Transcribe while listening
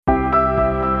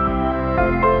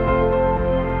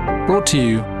Brought to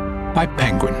you by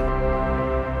Penguin.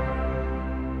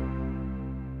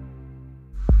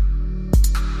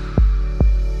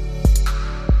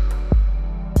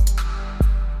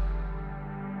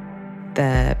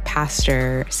 The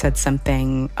pastor said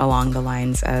something along the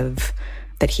lines of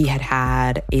that he had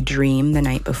had a dream the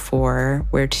night before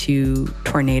where 2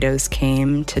 tornadoes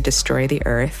came to destroy the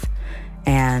earth.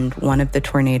 And one of the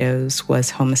tornadoes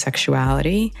was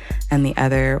homosexuality and the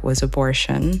other was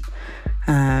abortion.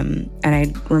 And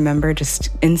I remember just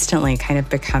instantly kind of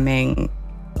becoming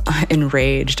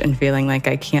enraged and feeling like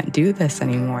I can't do this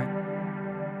anymore.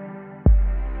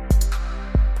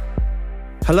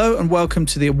 Hello and welcome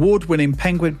to the award-winning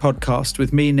Penguin podcast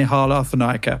with me, Nihal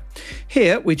Arthanayake.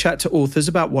 Here, we chat to authors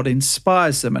about what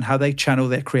inspires them and how they channel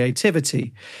their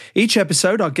creativity. Each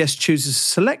episode, our guest chooses a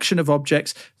selection of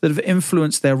objects that have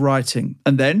influenced their writing,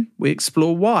 and then we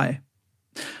explore why.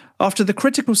 After the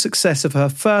critical success of her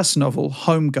first novel,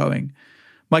 Homegoing,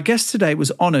 my guest today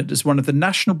was honoured as one of the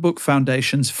National Book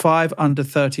Foundation's 5 Under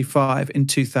 35 in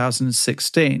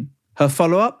 2016. Her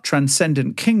follow-up,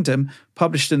 Transcendent Kingdom,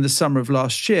 published in the summer of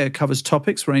last year, covers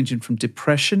topics ranging from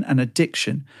depression and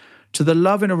addiction to the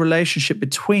love in a relationship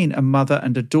between a mother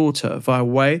and a daughter via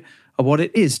way of what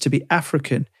it is to be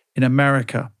African in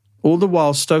America, all the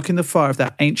while stoking the fire of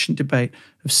that ancient debate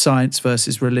of science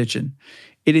versus religion.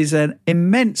 It is an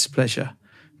immense pleasure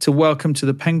to welcome to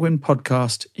the Penguin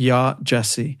podcast, Yaa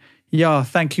Gyasi. Yaa,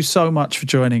 thank you so much for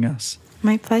joining us.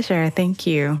 My pleasure. Thank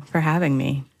you for having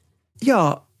me.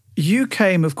 Yaa, you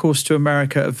came, of course, to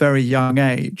America at a very young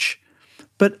age,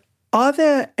 but are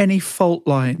there any fault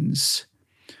lines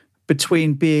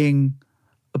between being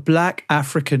a Black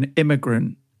African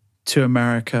immigrant to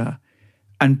America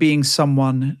and being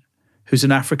someone who's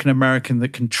an African American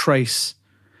that can trace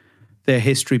their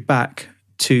history back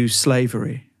to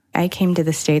slavery? I came to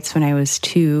the States when I was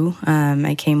 2.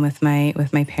 I came with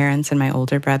my parents and my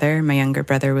older brother. My younger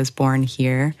brother was born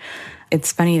here.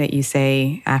 It's funny that you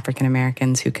say African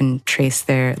Americans who can trace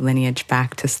their lineage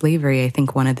back to slavery. I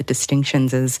think one of the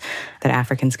distinctions is that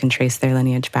Africans can trace their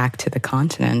lineage back to the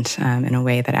continent in a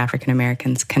way that African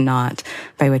Americans cannot,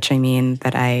 by which I mean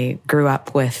that I grew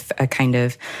up with a kind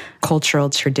of cultural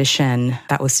tradition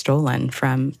that was stolen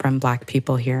from Black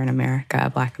people here in America,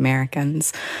 Black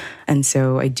Americans. And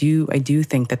so I do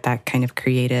think that kind of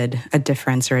created a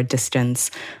difference or a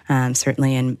distance,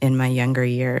 certainly in my younger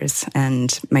years.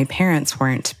 And my parents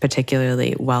weren't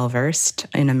particularly well-versed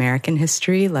in American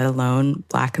history, let alone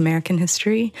Black American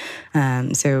history.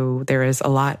 So there is a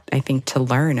lot, I think, to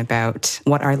learn about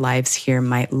what our lives here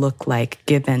might look like,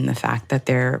 given the fact that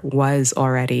there is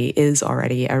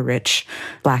already a rich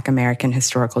Black American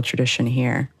historical tradition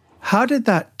here. How did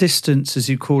that distance, as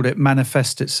you called it,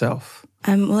 manifest itself?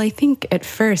 Well, I think at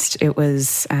first it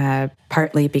was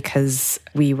partly because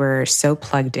we were so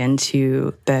plugged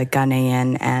into the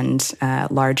Ghanaian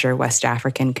and larger West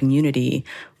African community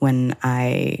when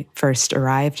I first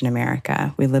arrived in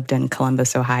America. We lived in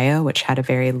Columbus, Ohio, which had a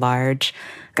very large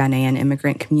Ghanaian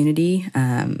immigrant community.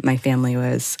 My family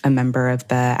was a member of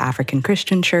the African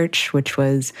Christian Church, which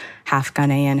was half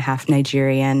Ghanaian, half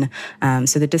Nigerian.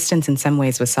 So the distance in some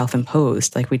ways was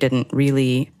self-imposed. Like we didn't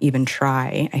really even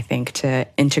try, I think, to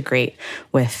integrate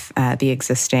with the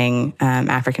existing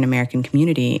African American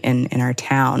community in our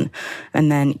town.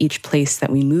 And then each place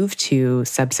that we moved to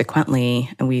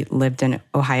subsequently, and we lived in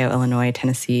Ohio, Illinois,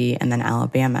 Tennessee, and then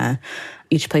Alabama.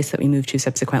 Each place that we moved to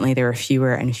subsequently, there were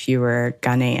fewer and fewer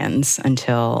Ghanaians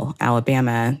until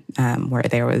Alabama, where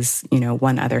there was,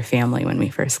 one other family when we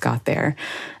first got there.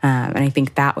 And I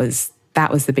think that was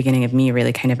the beginning of me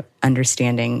really kind of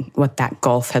understanding what that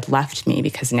gulf had left me,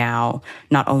 because now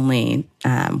not only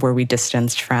were we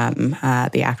distanced from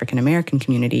the African American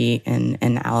community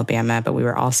in Alabama, but we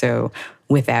were also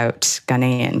without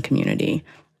Ghanaian community.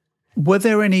 Were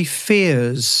there any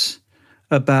fears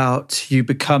about you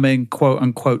becoming, quote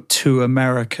unquote, too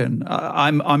American?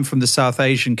 I'm from the South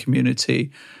Asian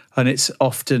community, and it's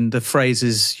often the phrase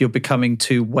is you're becoming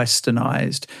too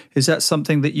westernized. Is that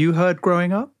something that you heard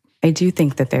growing up? I do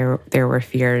think that there were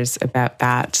fears about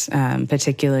that.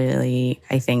 Particularly,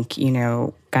 I think,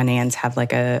 Ghanaians have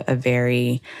like a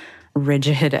very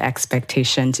rigid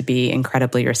expectation to be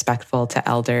incredibly respectful to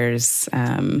elders,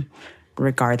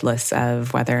 regardless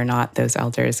of whether or not those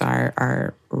elders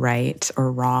are right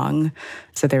or wrong.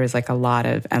 So there was like a lot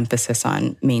of emphasis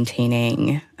on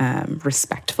maintaining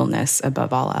respectfulness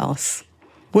above all else.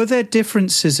 Were there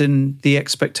differences in the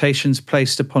expectations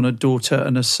placed upon a daughter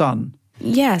and a son?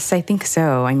 Yes, I think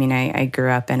so. I mean, I grew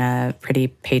up in a pretty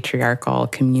patriarchal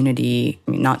community,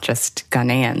 not just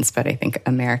Ghanaians, but I think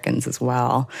Americans as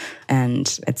well.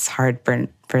 And it's hard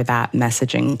for for that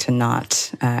messaging to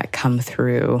not come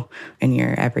through in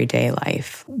your everyday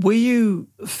life. Were you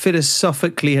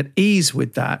philosophically at ease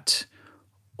with that,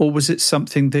 or was it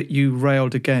something that you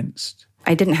railed against?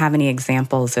 I didn't have any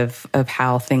examples of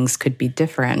how things could be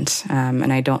different.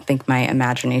 And I don't think my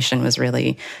imagination was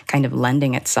really kind of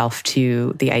lending itself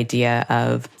to the idea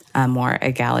of a more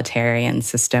egalitarian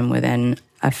system within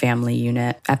a family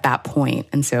unit at that point.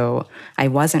 And so I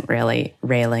wasn't really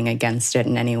railing against it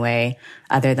in any way,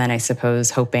 other than, I suppose,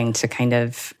 hoping to kind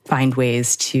of find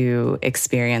ways to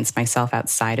experience myself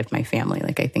outside of my family.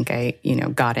 Like, I think I,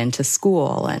 got into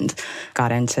school and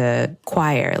got into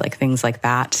choir, like things like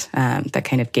that, that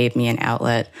kind of gave me an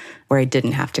outlet where I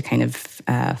didn't have to kind of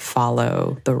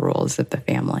follow the rules of the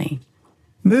family.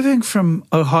 Moving from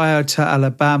Ohio to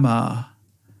Alabama,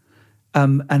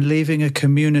 and leaving a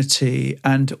community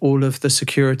and all of the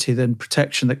security and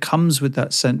protection that comes with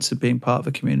that sense of being part of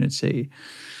a community,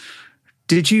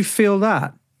 did you feel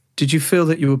that? Did you feel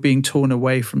that you were being torn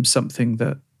away from something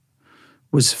that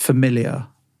was familiar?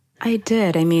 I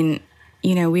did. I mean,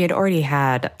 we had already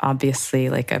had, obviously,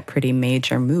 like a pretty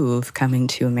major move coming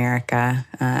to America.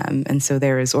 And so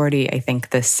there was already, I think,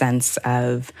 this sense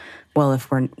of, well,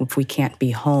 if we can't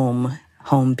be home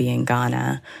being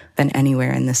Ghana, then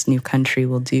anywhere in this new country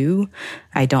will do.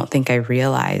 I don't think I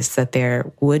realized that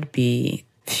there would be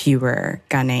fewer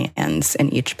Ghanaians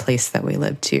in each place that we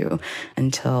lived to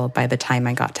until by the time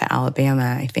I got to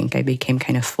Alabama. I think I became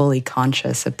kind of fully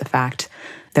conscious of the fact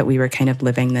that we were kind of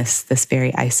living this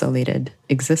very isolated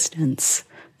existence,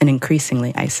 an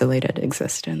increasingly isolated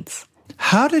existence.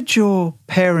 How did your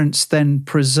parents then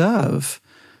preserve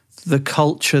the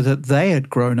culture that they had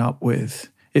grown up with,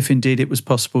 if indeed it was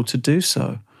possible to do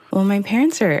so? Well, my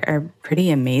parents are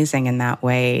pretty amazing in that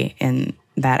way, in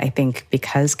that I think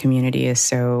because community is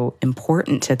so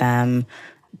important to them,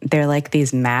 they're like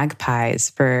these magpies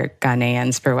for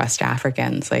Ghanaians, for West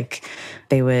Africans. Like,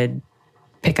 they would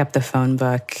pick up the phone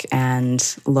book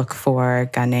and look for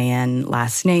Ghanaian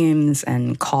last names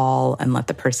and call and let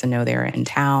the person know they were in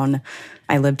town.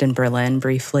 I lived in Berlin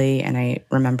briefly, and I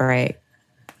remember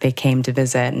they came to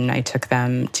visit, and I took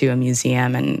them to a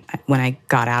museum. And when I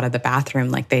got out of the bathroom,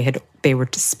 like they were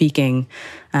speaking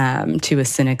to a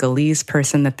Senegalese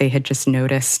person that they had just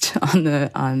noticed at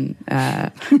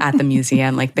the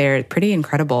museum. Like, they're pretty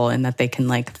incredible in that they can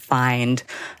like find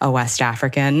a West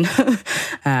African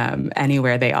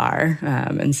anywhere they are.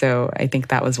 And so I think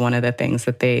that was one of the things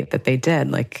that they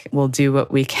did. Like, we'll do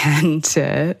what we can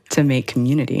to make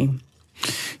community.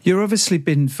 You've obviously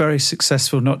been very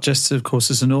successful, not just, of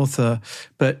course, as an author,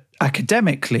 but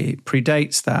academically,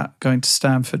 predates that, going to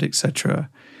Stanford, etc.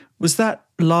 Was that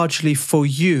largely for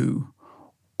you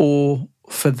or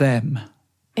for them?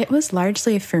 It was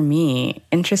largely for me.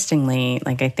 Interestingly,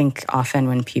 like, I think often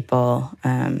when people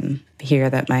hear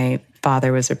that my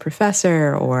father was a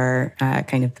professor or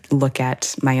kind of look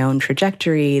at my own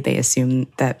trajectory, they assume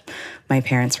that my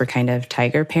parents were kind of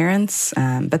tiger parents,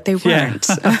 but they weren't.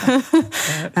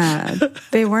 Yeah.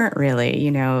 They weren't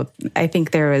really. I think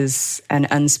there was an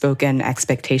unspoken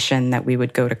expectation that we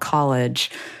would go to college,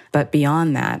 but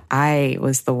beyond that, I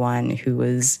was the one who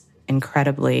was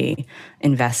incredibly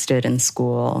invested in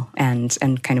school and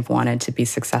kind of wanted to be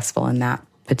successful in that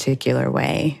particular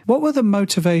way. What were the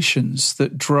motivations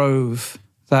that drove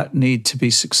that need to be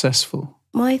successful?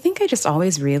 Well, I think I just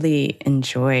always really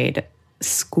enjoyed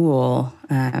school.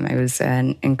 I was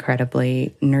an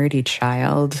incredibly nerdy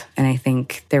child, and I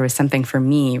think there was something for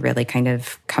me really kind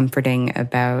of comforting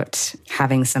about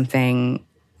having something,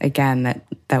 again,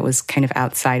 that was kind of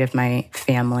outside of my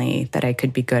family, that I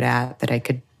could be good at, that I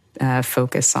could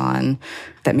focus on,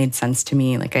 that made sense to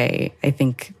me. Like, I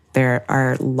think there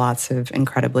are lots of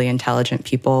incredibly intelligent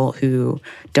people who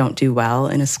don't do well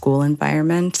in a school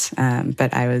environment,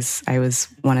 but I was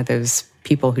one of those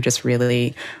people who just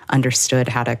really understood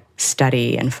how to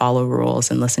study and follow rules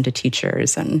and listen to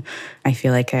teachers. And I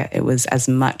feel like it was as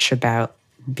much about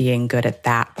being good at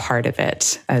that part of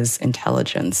it as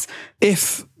intelligence.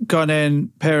 If Ghanaian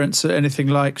parents are anything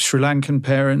like Sri Lankan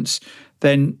parents,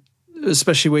 then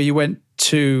especially where you went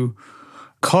to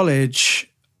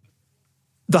college,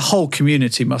 the whole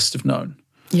community must have known.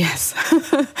 Yes,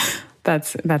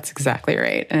 that's exactly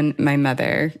right. And my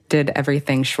mother did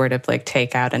everything short of like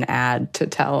take out an ad to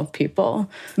tell people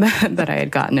that I had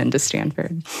gotten into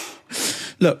Stanford.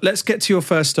 Look, let's get to your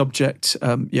first object,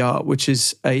 Yaa, which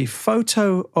is a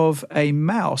photo of a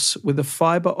mouse with a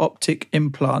fiber optic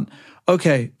implant.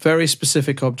 Okay, very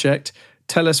specific object.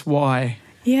 Tell us why.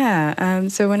 Yeah.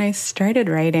 So when I started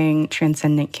writing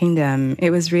Transcendent Kingdom,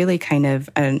 it was really kind of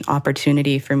an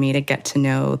opportunity for me to get to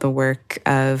know the work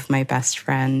of my best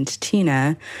friend,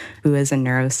 Tina, who is a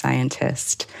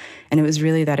neuroscientist. And it was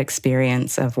really that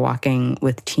experience of walking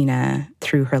with Tina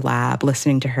through her lab,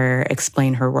 listening to her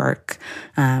explain her work,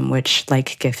 which,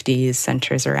 like Gifty's,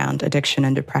 centers around addiction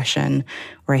and depression,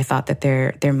 where I thought that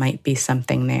there might be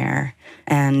something there.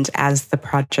 And as the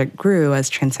project grew, as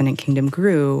Transcendent Kingdom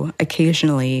grew,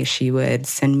 occasionally she would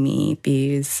send me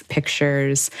these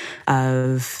pictures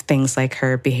of things like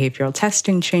her behavioral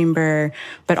testing chamber,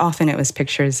 but often it was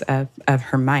pictures of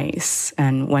her mice.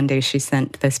 And one day she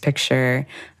sent this picture.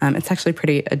 It's actually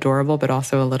pretty adorable, but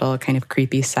also a little kind of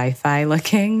creepy sci-fi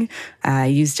looking. I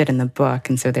used it in the book.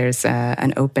 And so there's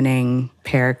an opening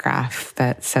paragraph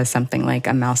that says something like,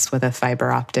 a mouse with a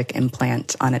fiber optic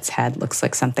implant on its head looks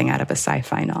like something out of a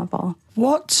sci-fi novel.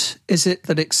 What is it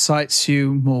that excites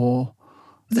you more?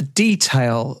 The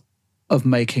detail of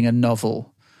making a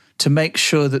novel, to make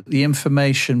sure that the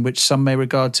information, which some may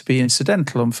regard to be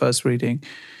incidental on first reading,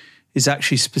 is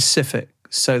actually specific,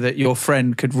 so that your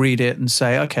friend could read it and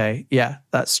say, okay, yeah,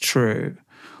 that's true?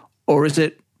 Or is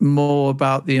it more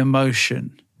about the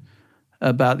emotion,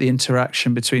 about the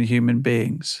interaction between human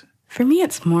beings? For me,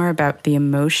 it's more about the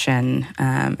emotion.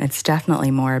 It's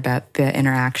definitely more about the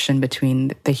interaction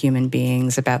between the human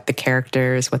beings, about the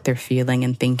characters, what they're feeling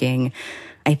and thinking.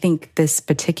 I think this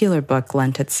particular book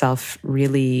lent itself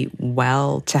really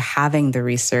well to having the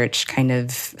research kind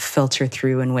of filter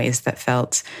through in ways that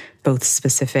felt both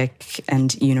specific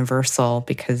and universal,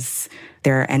 because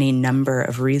there are any number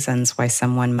of reasons why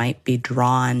someone might be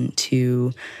drawn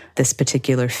to this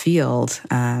particular field.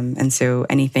 And so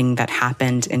anything that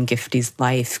happened in Gifty's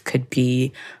life could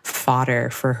be fodder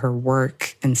for her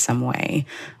work in some way.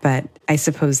 But I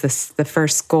suppose the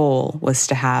first goal was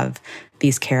to have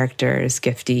these characters,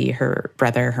 Gifty, her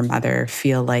brother, her mother,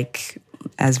 feel like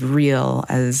as real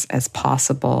as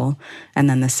possible. And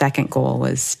then the second goal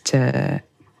was to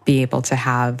be able to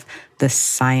have the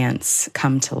science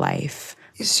come to life.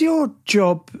 Is your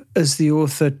job as the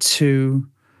author to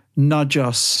nudge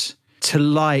us to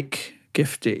like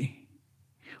Gifty,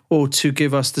 or to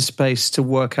give us the space to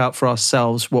work out for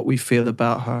ourselves what we feel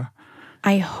about her?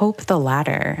 I hope the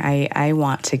latter. I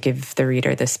want to give the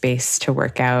reader the space to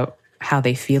work out how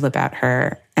they feel about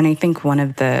her. And I think one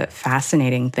of the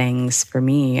fascinating things for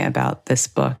me about this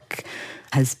book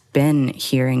has been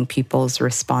hearing people's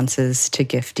responses to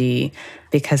Gifty,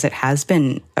 because it has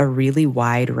been a really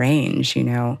wide range. You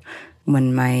know,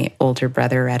 when my older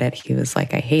brother read it, he was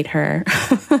like, I hate her.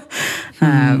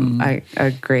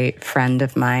 A great friend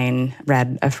of mine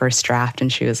read a first draft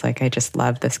and she was like, I just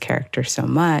love this character so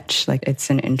much. Like, it's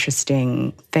an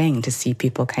interesting thing to see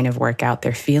people kind of work out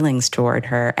their feelings toward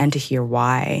her and to hear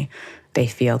why they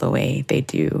feel the way they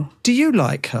do. Do you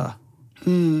like her?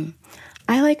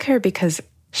 I like her because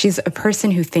she's a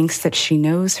person who thinks that she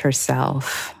knows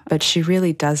herself, but she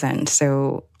really doesn't.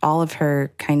 So all of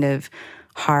her kind of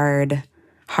hard,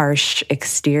 harsh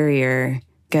exterior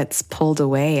gets pulled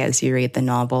away as you read the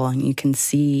novel, and you can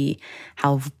see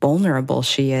how vulnerable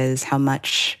she is, how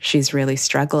much she's really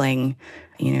struggling.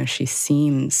 You know, she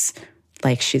seems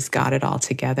like she's got it all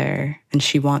together, and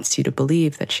she wants you to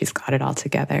believe that she's got it all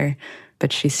together,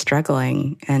 but she's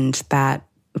struggling. And that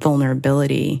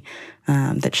vulnerability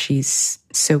that she's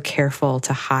so careful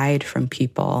to hide from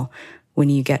people, when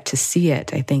you get to see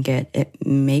it, I think it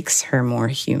makes her more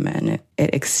human.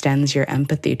 It extends your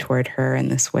empathy toward her in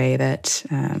this way that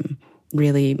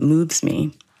really moves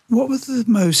me. What were the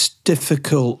most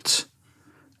difficult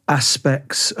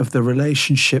aspects of the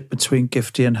relationship between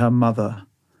Gifty and her mother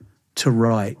to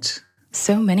write?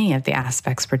 So many of the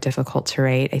aspects were difficult to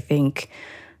write. I think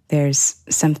there's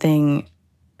something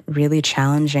really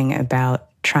challenging about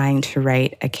trying to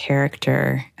write a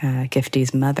character,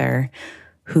 Gifty's mother,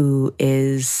 who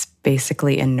is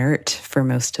basically inert for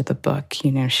most of the book.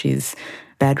 You know, she's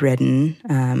bedridden,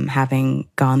 having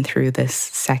gone through this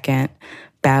second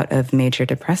bout of major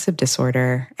depressive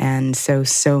disorder. And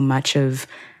so much of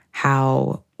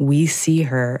how we see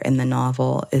her in the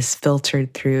novel is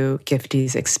filtered through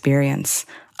Gifty's experience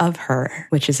of her,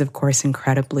 which is, of course,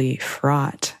 incredibly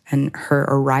fraught. And her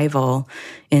arrival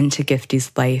into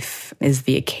Gifty's life is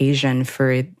the occasion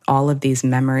for all of these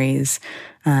memories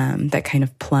that kind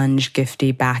of plunge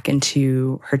Gifty back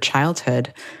into her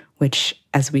childhood, which,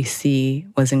 as we see,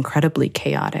 was incredibly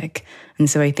chaotic. And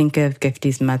so I think of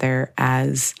Gifty's mother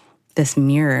as this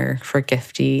mirror for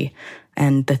Gifty,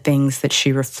 and the things that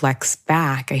she reflects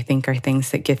back, I think, are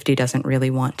things that Gifty doesn't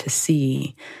really want to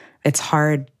see. It's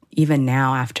hard even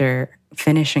now, after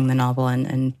finishing the novel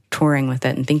and touring with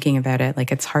it and thinking about it,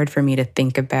 like it's hard for me to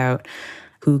think about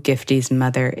who Gifty's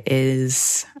mother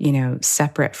is,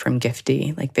 separate from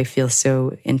Gifty. Like they feel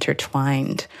so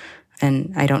intertwined.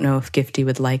 And I don't know if Gifty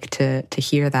would like to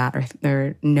hear that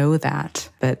or know that,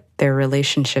 but their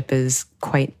relationship is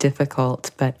quite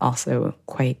difficult, but also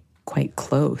quite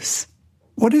close.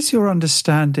 What is your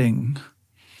understanding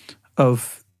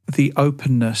of the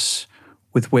openness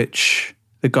with which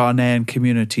the Ghanaian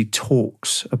community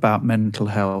talks about mental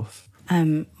health?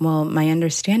 Well, my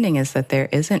understanding is that there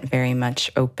isn't very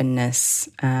much openness,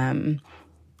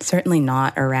 certainly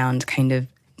not around kind of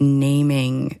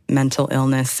naming mental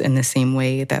illness in the same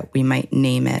way that we might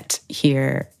name it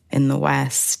here in the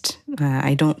West.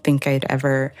 I don't think I'd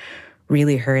ever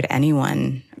really heard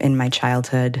anyone in my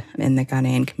childhood in the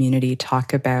Ghanaian community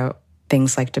talk about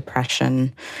things like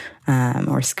depression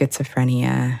or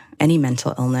schizophrenia, any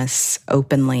mental illness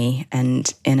openly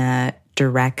and in a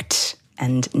direct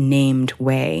and named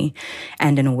way,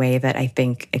 and in a way that I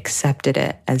think accepted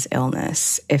it as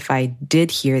illness. If I did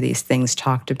hear these things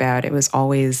talked about, it was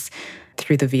always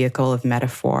through the vehicle of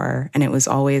metaphor, and it was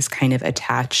always kind of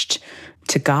attached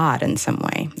to God in some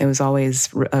way. It was always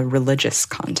a religious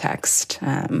context,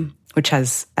 which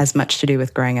has as much to do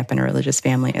with growing up in a religious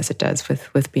family as it does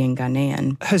with being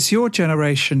Ghanaian. Has your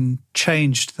generation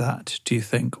changed that, do you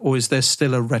think? Or is there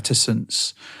still a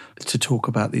reticence to talk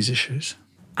about these issues?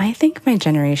 I think my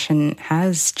generation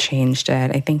has changed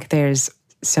it. I think there's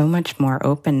so much more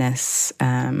openness,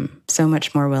 so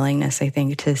much more willingness, I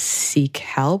think, to seek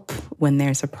help when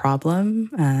there's a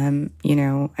problem.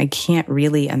 I can't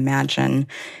really imagine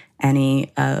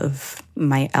any of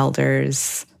my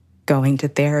elders going to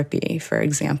therapy, for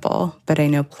example. But I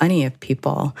know plenty of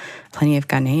people, plenty of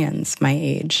Ghanaians my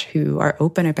age who are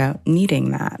open about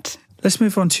needing that. Let's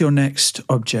move on to your next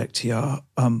object, Yaa,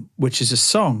 which is a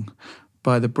song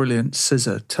by the brilliant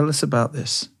Scissor. Tell us about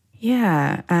this.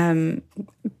 Yeah.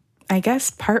 I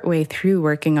guess partway through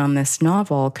working on this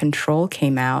novel, Control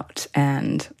came out,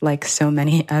 and like so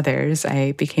many others,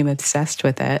 I became obsessed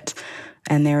with it.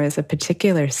 And there was a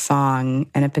particular song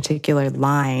and a particular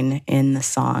line in the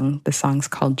song. The song's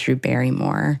called Drew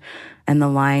Barrymore. And the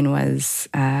line was,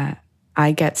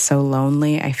 I get so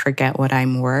lonely, I forget what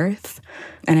I'm worth.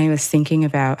 And I was thinking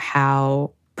about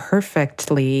how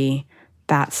perfectly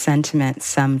that sentiment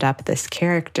summed up this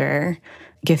character,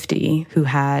 Gifty, who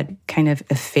had kind of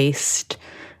effaced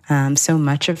so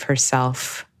much of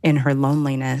herself in her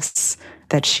loneliness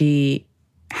that she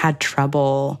had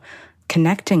trouble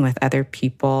connecting with other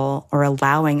people or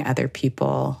allowing other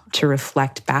people to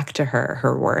reflect back to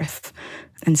her worth.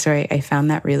 And so I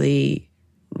found that really,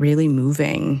 really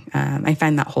moving. I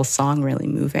find that whole song really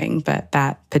moving, but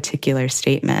that particular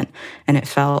statement, and it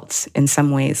felt in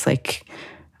some ways like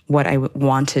what I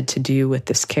wanted to do with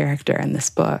this character in this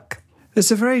book.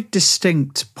 There's a very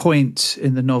distinct point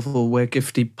in the novel where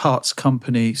Gifty parts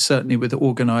company, certainly with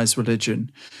organised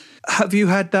religion. Have you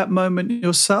had that moment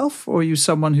yourself, or are you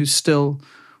someone who still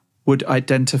would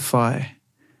identify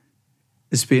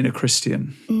as being a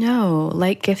Christian? No,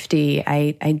 like Gifty,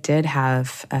 I did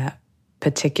have a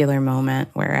particular moment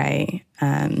where I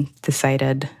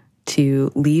decided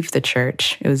to leave the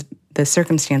church. The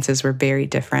circumstances were very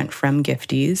different from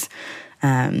Gifty's,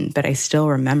 but I still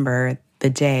remember the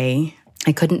day.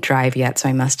 I couldn't drive yet, so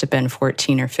I must have been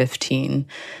 14 or 15.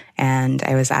 And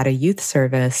I was at a youth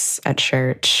service at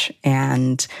church,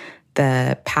 and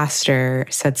the pastor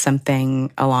said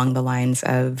something along the lines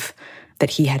of that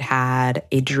he had had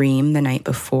a dream the night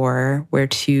before where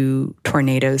 2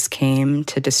 tornadoes came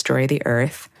to destroy the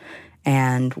earth.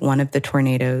 And one of the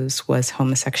tornadoes was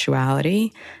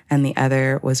homosexuality, and the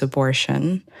other was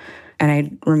abortion. And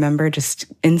I remember just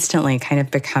instantly kind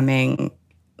of becoming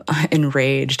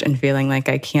enraged and feeling like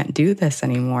I can't do this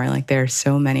anymore. Like there are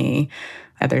so many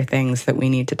other things that we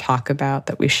need to talk about,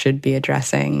 that we should be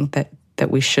addressing, that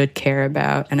we should care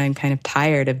about. And I'm kind of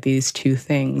tired of these 2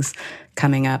 things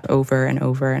coming up over and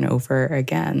over and over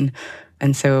again.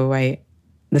 And so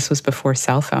this was before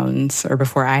cell phones, or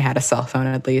before I had a cell phone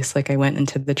at least. Like I went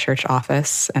into the church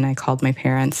office and I called my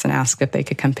parents and asked if they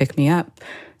could come pick me up.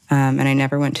 And I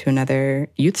never went to another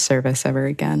youth service ever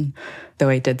again, though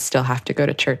I did still have to go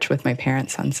to church with my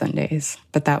parents on Sundays.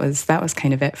 But that was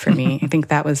kind of it for me. I think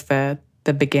that was the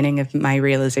beginning of my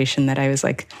realization that I was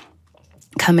like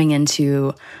coming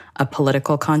into a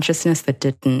political consciousness that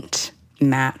didn't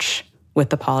match with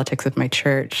the politics of my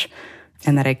church,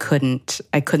 and that I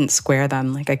couldn't square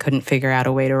them. Like I couldn't figure out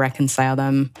a way to reconcile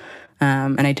them,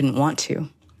 and I didn't want to.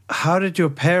 How did your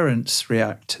parents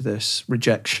react to this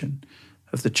rejection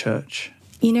of the church?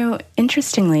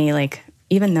 Interestingly, like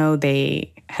even though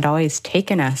they had always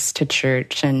taken us to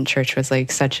church, and church was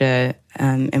like such a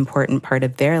important part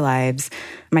of their lives,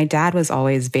 my dad was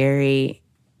always very,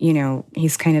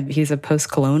 he's a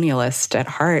post-colonialist at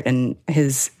heart, and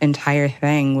his entire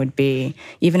thing would be,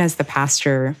 even as the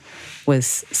pastor was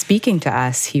speaking to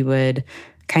us, he would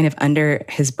kind of under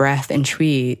his breath and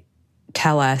Twi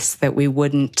tell us that we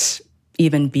wouldn't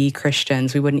even be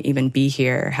Christians, we wouldn't even be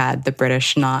here had the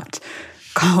British not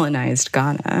colonized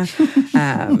Ghana.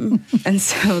 And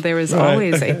so there was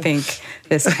always, I think,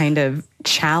 this kind of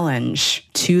challenge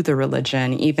to the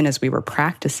religion, even as we were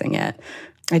practicing it.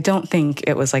 I don't think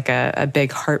it was like a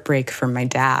big heartbreak for my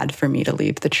dad for me to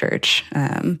leave the church.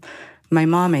 My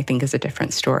mom, I think, is a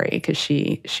different story because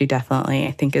she definitely,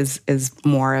 I think, is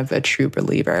more of a true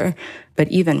believer. But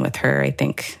even with her, I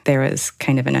think there was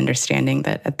kind of an understanding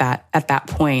that at that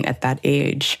point, at that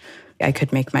age, I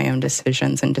could make my own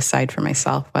decisions and decide for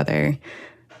myself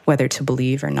whether to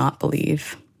believe or not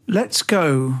believe. Let's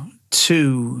go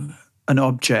to an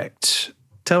object.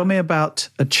 Tell me about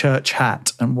a church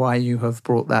hat and why you have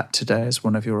brought that today as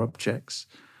one of your objects.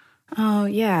 Oh,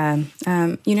 yeah.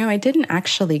 I didn't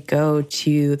actually go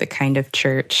to the kind of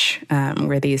church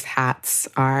where these hats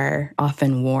are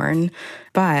often worn.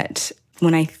 But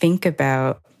when I think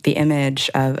about the image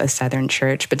of a Southern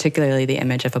church, particularly the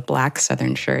image of a Black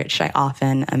Southern church, I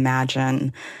often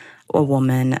imagine a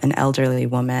woman, an elderly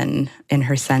woman, in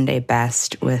her Sunday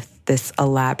best with this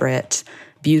elaborate,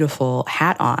 beautiful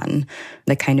hat on,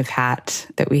 the kind of hat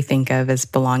that we think of as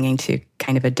belonging to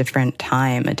kind of a different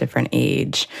time, a different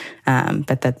age,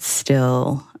 but that's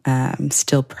still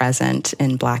present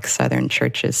in Black Southern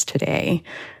churches today.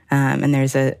 And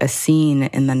there's a scene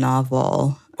in the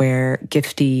novel where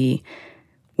Gifty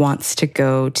wants to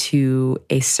go to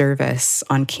a service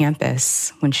on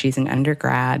campus when she's an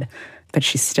undergrad, but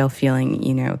she's still feeling,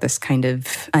 this kind of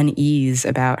unease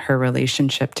about her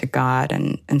relationship to God.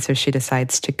 And so she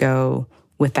decides to go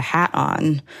with the hat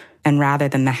on. And rather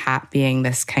than the hat being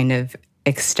this kind of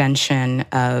extension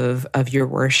of your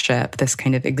worship, this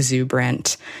kind of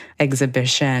exuberant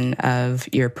exhibition of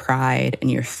your pride and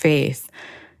your faith,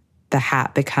 the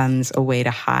hat becomes a way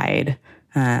to hide.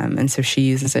 And so she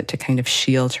uses it to kind of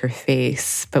shield her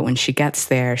face. But when she gets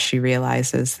there, she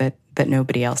realizes that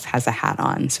nobody else has a hat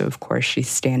on. So, of course, she's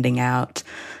standing out.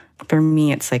 For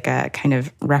me, it's like a kind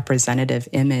of representative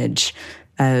image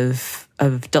of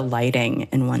delighting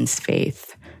in one's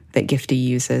faith that Gifty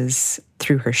uses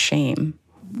through her shame.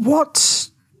 What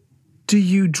do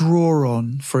you draw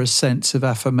on for a sense of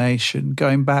affirmation,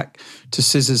 going back to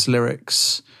SZA's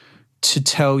lyrics, to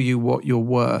tell you what you're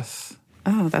worth?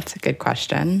 Oh, that's a good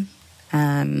question.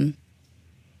 I'm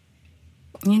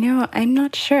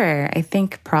not sure. I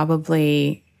think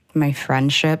probably my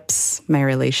friendships, my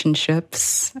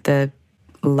relationships, the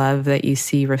love that you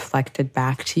see reflected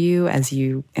back to you as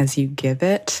you give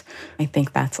it. I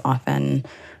think that's often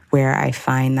where I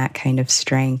find that kind of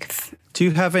strength. Do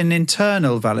you have an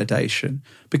internal validation?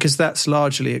 Because that's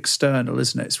largely external,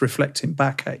 isn't it? It's reflecting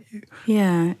back at you.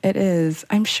 Yeah, it is.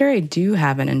 I'm sure I do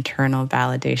have an internal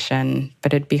validation,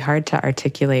 but it'd be hard to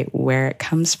articulate where it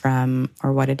comes from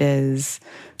or what it is.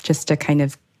 Just a kind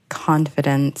of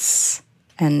confidence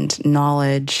and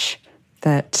knowledge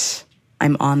that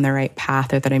I'm on the right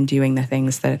path or that I'm doing the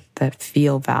things that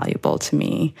feel valuable to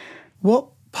me. What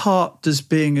part does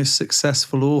being a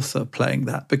successful author playing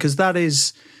that? Because that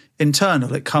is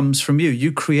internal. It comes from you.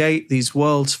 You create these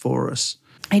worlds for us.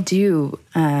 I do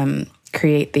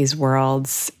create these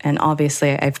worlds. And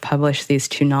obviously I've published these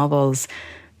 2 novels.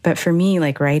 But for me,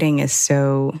 like, writing is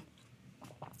so,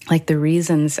 like, the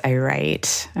reasons I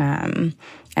write and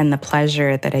the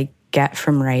pleasure that I get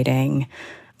from writing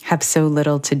have so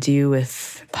little to do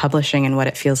with publishing and what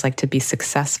it feels like to be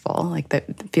successful. Like,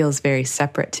 that feels very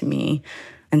separate to me.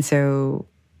 And so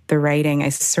the writing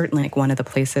is certainly like one of the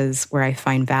places where I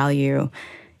find value.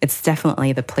 It's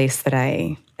definitely the place that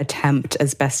I attempt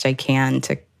as best I can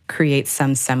to create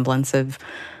some semblance of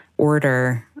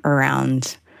order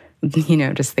around,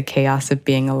 just the chaos of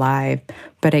being alive.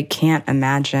 But I can't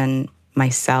imagine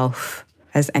myself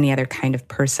as any other kind of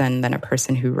person than a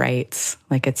person who writes.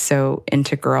 Like, it's so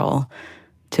integral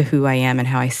to who I am and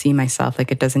how I see myself.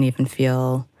 Like, it doesn't even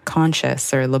feel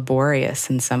conscious or laborious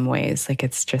in some ways. Like,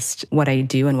 it's just what I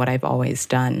do and what I've always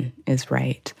done is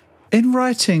write. In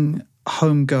writing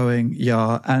Homegoing,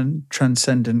 Yaa, and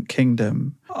Transcendent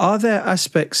Kingdom, are there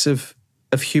aspects of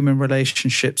human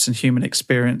relationships and human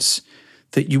experience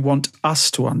that you want us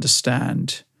to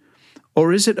understand?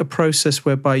 Or is it a process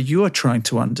whereby you are trying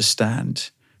to understand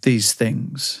these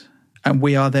things and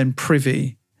we are then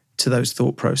privy to those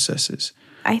thought processes?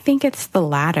 I think it's the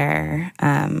latter.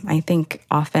 I think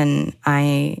often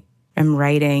I am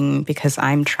writing because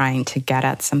I'm trying to get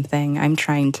at something. I'm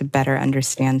trying to better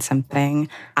understand something.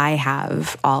 I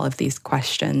have all of these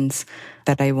questions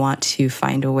that I want to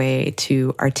find a way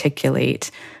to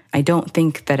articulate. I don't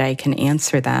think that I can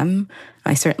answer them.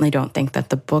 I certainly don't think that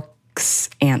the books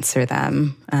answer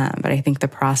them. But I think the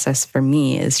process for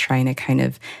me is trying to kind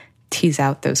of tease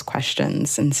out those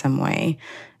questions in some way.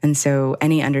 And so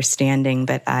any understanding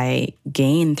that I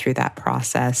gain through that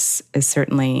process is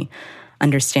certainly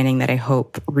understanding that I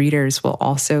hope readers will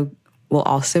also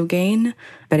gain.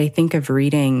 But I think of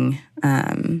reading,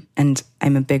 and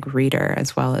I'm a big reader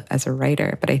as well as a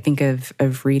writer, but I think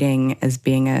of reading as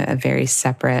being a very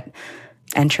separate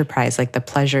enterprise. Like the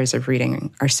pleasures of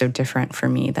reading are so different for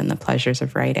me than the pleasures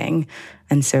of writing.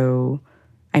 And so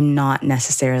I'm not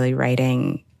necessarily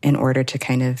writing in order to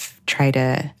kind of try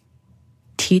to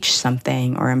teach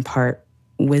something or impart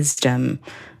wisdom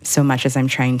so much as I'm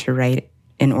trying to write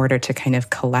in order to kind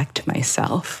of collect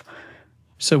myself.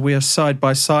 So we are side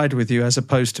by side with you as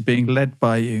opposed to being led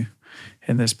by you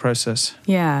in this process.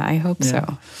 Yeah, I hope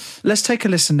so. Let's take a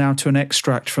listen now to an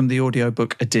extract from the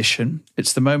audiobook edition.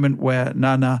 It's the moment where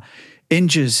Nana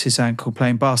injures his ankle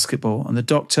playing basketball and the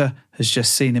doctor has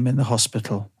just seen him in the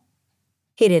hospital.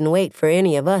 He didn't wait for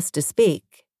any of us to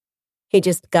speak. He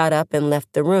just got up and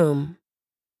left the room.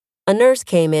 A nurse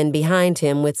came in behind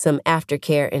him with some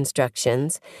aftercare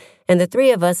instructions, and the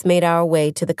three of us made our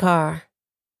way to the car.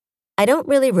 I don't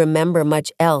really remember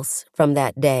much else from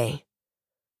that day.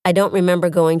 I don't remember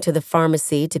going to the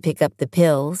pharmacy to pick up the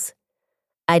pills.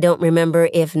 I don't remember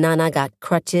if Nana got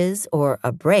crutches or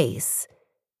a brace,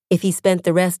 if he spent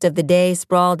the rest of the day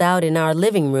sprawled out in our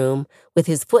living room with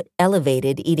his foot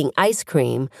elevated eating ice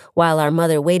cream while our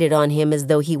mother waited on him as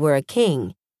though he were a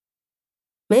king.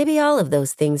 Maybe all of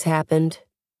those things happened,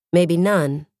 maybe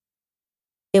none.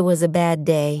 It was a bad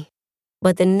day,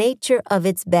 but the nature of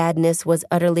its badness was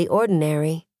utterly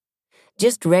ordinary.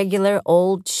 Just regular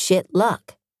old shit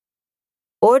luck.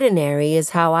 Ordinary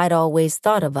is how I'd always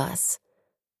thought of us.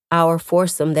 Our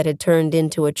foursome that had turned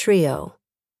into a trio.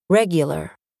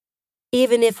 Regular.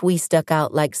 Even if we stuck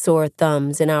out like sore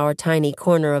thumbs in our tiny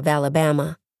corner of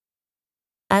Alabama.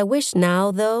 I wish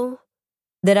now, though,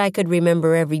 that I could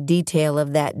remember every detail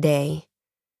of that day,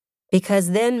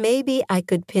 because then maybe I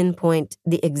could pinpoint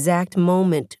the exact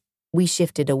moment we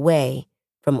shifted away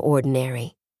from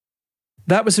ordinary.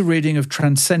 That was a reading of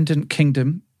Transcendent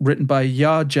Kingdom, written by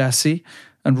Yaa Gyasi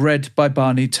and read by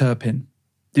Barney Turpin.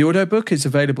 The audiobook is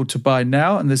available to buy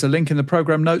now, and there's a link in the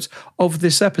program notes of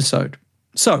this episode.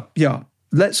 So, Yaa,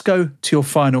 let's go to your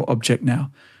final object now,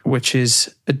 which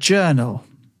is a journal.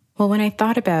 Well, when I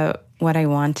thought about what I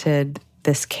wanted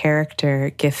this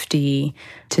character, Gifty,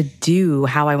 to do,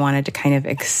 how I wanted to kind of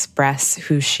express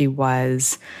who she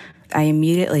was, I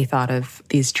immediately thought of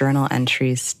these journal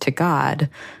entries to God.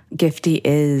 Gifty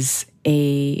is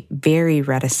a very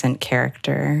reticent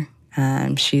character.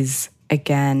 She's,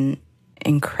 again,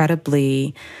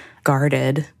 incredibly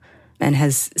guarded and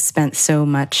has spent so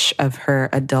much of her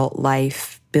adult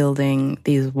life building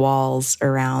these walls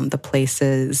around the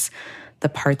places, the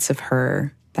parts of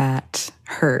her that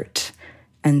hurt.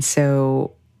 And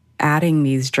so adding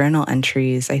these journal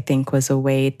entries, I think, was a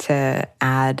way to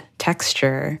add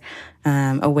texture,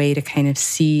 a way to kind of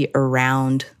see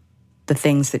around the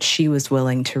things that she was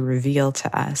willing to reveal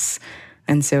to us.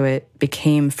 And so it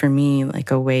became for me like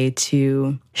a way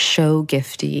to show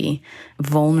Gifty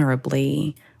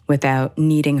vulnerably without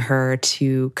needing her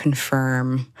to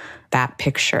confirm that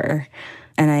picture.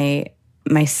 And I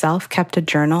myself kept a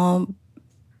journal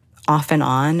off and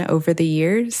on over the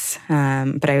years,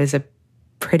 but I was a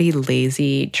pretty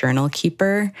lazy journal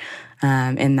keeper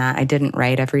in that I didn't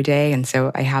write every day. And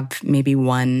so I have maybe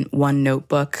one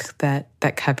notebook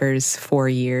that covers 4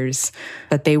 years,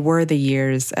 but they were the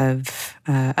years of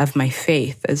my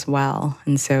faith as well.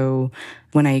 And so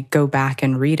when I go back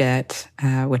and read it,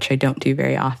 which I don't do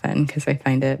very often because I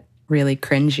find it really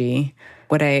cringy,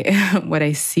 what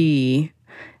I see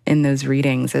in those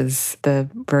readings is the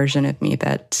version of me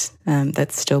that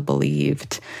still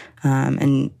believed,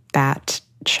 and that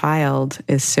child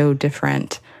is so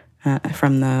different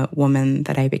from the woman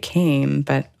that I became,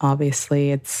 but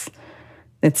obviously it's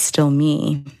still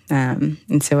me,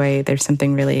 and so there's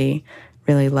something really,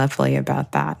 really lovely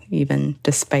about that, even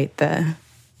despite the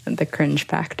cringe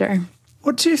factor.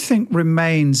 What do you think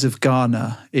remains of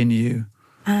Ghana in you?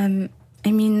 I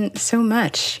mean, so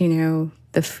much.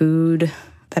 The food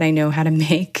that I know how to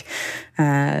make,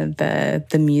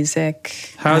 the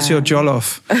music. How's your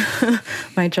jollof?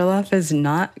 My jollof is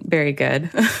not very good,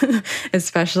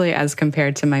 especially as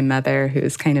compared to my mother,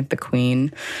 who's kind of the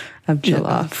queen of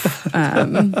jollof.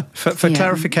 For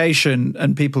clarification,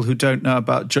 and people who don't know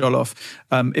about jollof,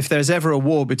 if there's ever a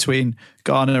war between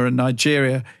Ghana and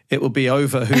Nigeria, it will be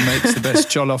over who makes the best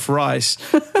jollof rice.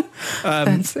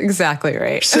 That's exactly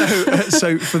right.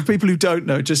 So for people who don't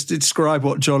know, just describe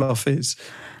what jollof is.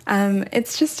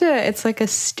 It's like a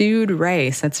stewed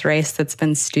rice. It's rice that's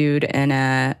been stewed in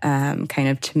a kind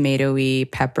of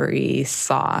tomatoey, peppery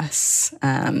sauce,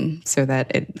 so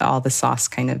that all the sauce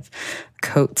kind of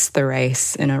coats the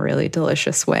rice in a really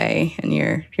delicious way, and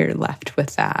you're left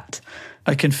with that.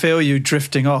 I can feel you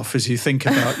drifting off as you think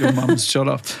about your mum's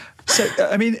jollof. So,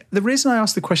 I mean, the reason I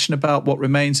asked the question about what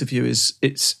remains of you is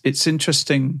it's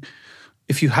interesting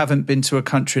if you haven't been to a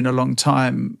country in a long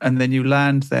time and then you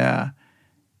land there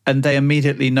and they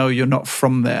immediately know you're not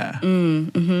from there.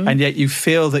 Mm-hmm. And yet you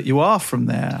feel that you are from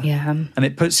there. Yeah. And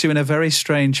it puts you in a very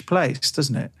strange place,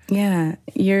 doesn't it? Yeah,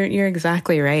 you're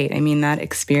exactly right. I mean, that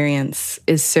experience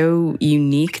is so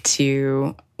unique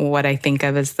to what I think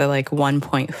of as the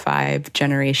 1.5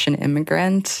 generation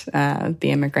immigrant, the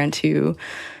immigrant who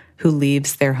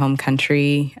leaves their home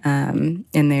country in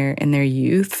their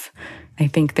youth. I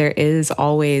think there is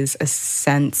always a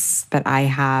sense that I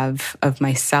have of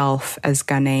myself as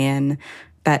Ghanaian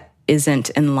that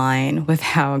isn't in line with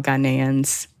how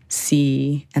Ghanaians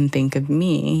see and think of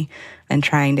me, and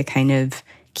trying to kind of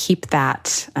keep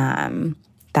that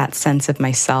sense of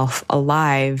myself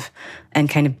alive and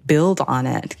kind of build on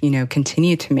it,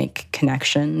 continue to make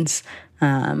connections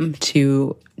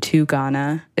to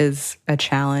Ghana is a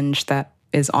challenge that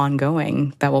is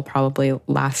ongoing, that will probably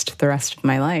last the rest of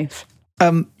my life.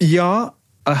 Yaa,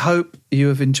 I hope you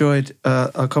have enjoyed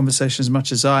our conversation as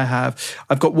much as I have.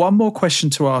 I've got one more question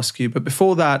to ask you, but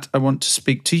before that, I want to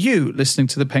speak to you listening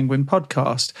to the Penguin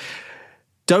Podcast.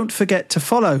 Don't forget to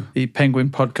follow the Penguin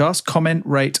Podcast, comment,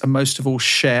 rate, and most of all,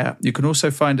 share. You can also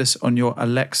find us on your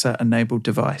Alexa-enabled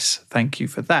device. Thank you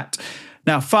for that.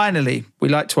 Now, finally, we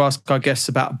like to ask our guests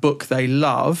about a book they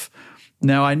love.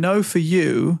 Now, I know for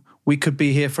you, we could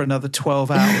be here for another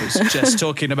 12 hours just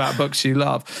talking about books you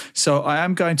love. So I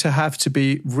am going to have to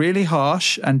be really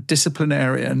harsh and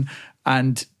disciplinarian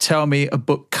and tell me a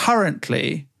book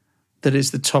currently that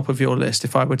is the top of your list.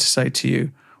 If I were to say to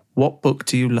you, what book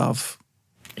do you love?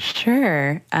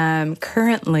 Sure.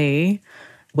 Currently,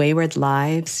 Wayward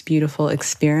Lives, Beautiful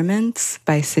Experiments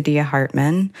by Saidiya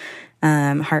Hartman.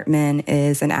 Hartman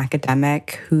is an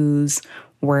academic whose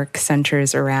work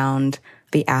centers around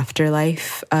the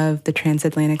afterlife of the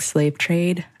transatlantic slave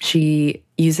trade. She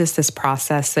uses this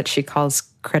process that she calls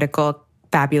critical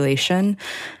fabulation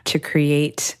to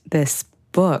create this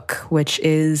book, which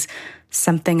is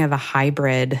something of a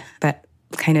hybrid that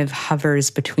kind of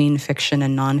hovers between fiction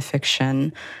and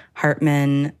nonfiction.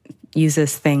 Hartman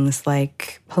uses things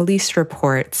like police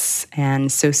reports and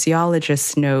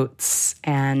sociologist notes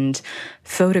and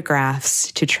photographs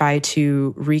to try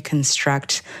to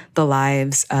reconstruct the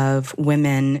lives of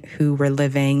women who were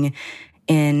living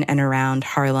in and around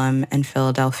Harlem and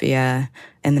Philadelphia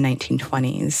in the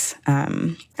 1920s.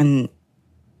 And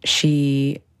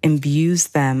she imbues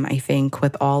them, I think,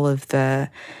 with all of the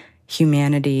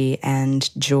humanity and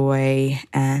joy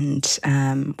and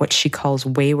what she calls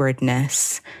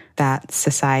waywardness that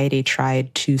society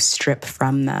tried to strip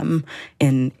from them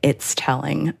in its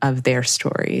telling of their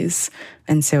stories.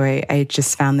 And so I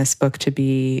just found this book to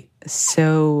be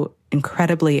so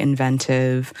incredibly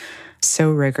inventive, so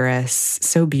rigorous,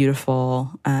 so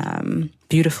beautiful,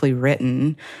 beautifully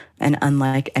written, and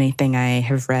unlike anything I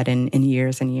have read in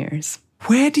years and years.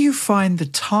 Where do you find the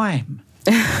time?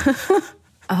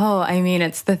 Oh, I mean,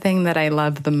 it's the thing that I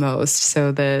love the most.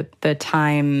 So the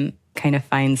time kind of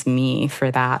finds me for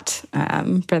that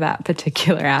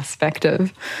particular aspect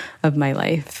of my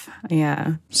life.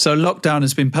 Yeah. So lockdown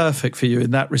has been perfect for you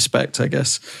in that respect, I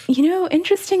guess.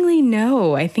 Interestingly,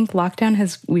 no. I think lockdown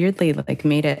has weirdly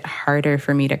made it harder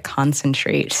for me to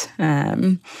concentrate.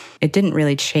 It didn't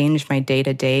really change my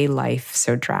day-to-day life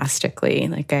so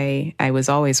drastically. I was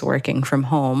always working from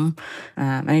home,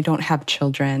 and I don't have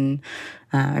children.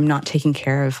 I'm not taking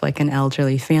care of an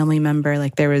elderly family member.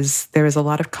 There was a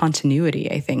lot of continuity,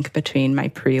 I think, between my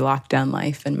pre-lockdown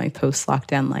life and my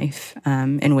post-lockdown life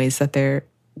in ways that there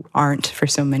aren't for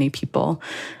so many people.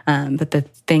 But the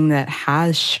thing that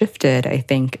has shifted, I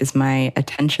think, is my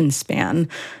attention span.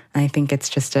 I think it's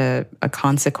just a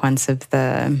consequence of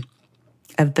the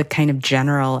kind of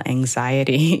general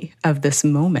anxiety of this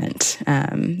moment.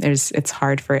 It's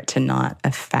hard for it to not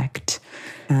affect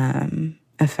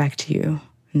you.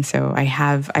 And so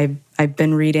I've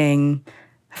been reading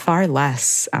far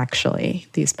less, actually,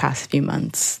 these past few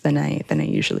months than I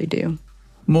usually do.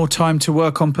 More time to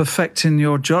work on perfecting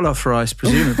your jollof rice,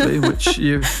 presumably, which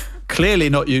you've clearly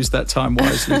not used that time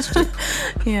wisely to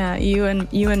do. Yeah, you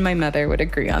and my mother would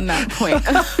agree on that point.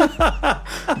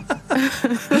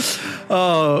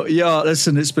 Oh, yeah,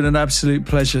 listen, it's been an absolute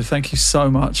pleasure. Thank you so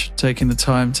much for taking the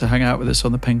time to hang out with us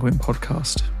on the Penguin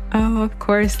Podcast. Oh, of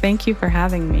course. Thank you for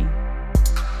having me.